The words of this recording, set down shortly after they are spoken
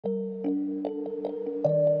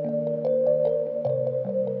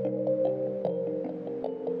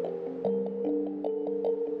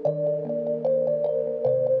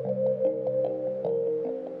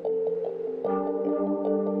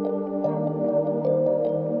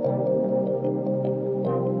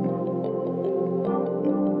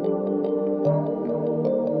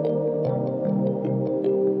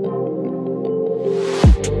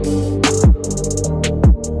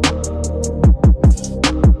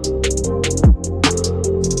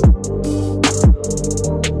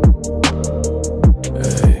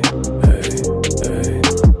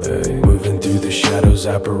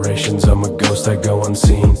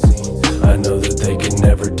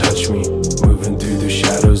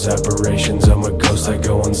shadows, apparitions, I'm a ghost, I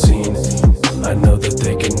go unseen. I know that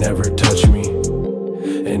they can never touch me,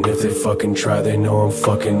 and if they fucking try, they know I'm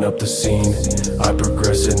fucking up the scene. I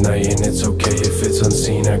progress at night and it's okay if it's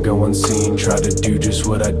unseen. I go unseen, try to do just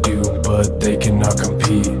what I do, but they cannot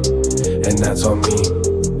compete, and that's on me.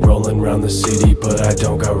 Rolling around the city, but I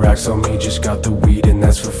don't got racks on me, just got the weed and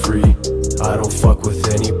that's for free. I don't fuck with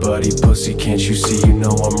anybody, pussy, can't you see? You know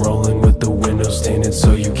I'm rolling with the windows tinted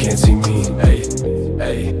so you can't see me. Hey,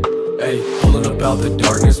 hey, hey, pulling up out the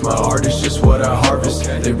darkness, my art is just what I harvest.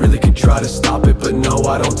 They really could try to stop it, but no,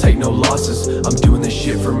 I don't take no losses. I'm doing this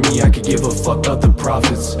shit for me, I could give a fuck about the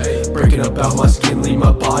profits. Breaking up out my skin, leave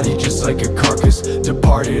my body just like a carcass.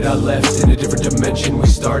 Departed, I left in a different dimension, we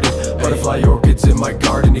started. Butterfly orchids in my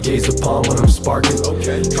garden to gaze upon when I'm sparking.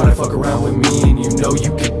 Try to fuck around with me and you know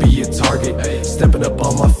you could be a target. Stepping up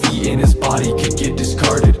on my feet and his body could get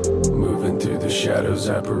discarded. Moving through the shadows,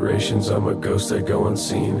 apparitions, I'm a ghost, I go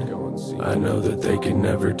unseen. I know that they can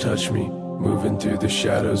never touch me. Moving through the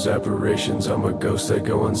shadows, apparitions, I'm a ghost, I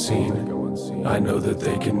go unseen. I know that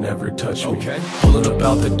they can never touch me. Pulling up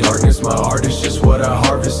out the darkness, my art is just what I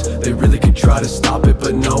harvest. They really could try to stop it,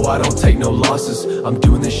 but no, I don't take no losses. I'm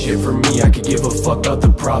doing this shit for me, I could give a fuck about the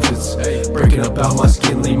profits. Breaking up out my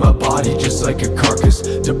skin, leave my body just like a carcass.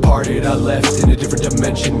 Departed, I left in a different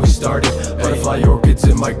dimension, we started. Butterfly orchids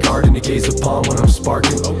in my garden to gaze upon when I'm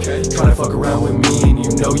sparking. Try to fuck around with me and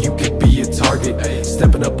you know you could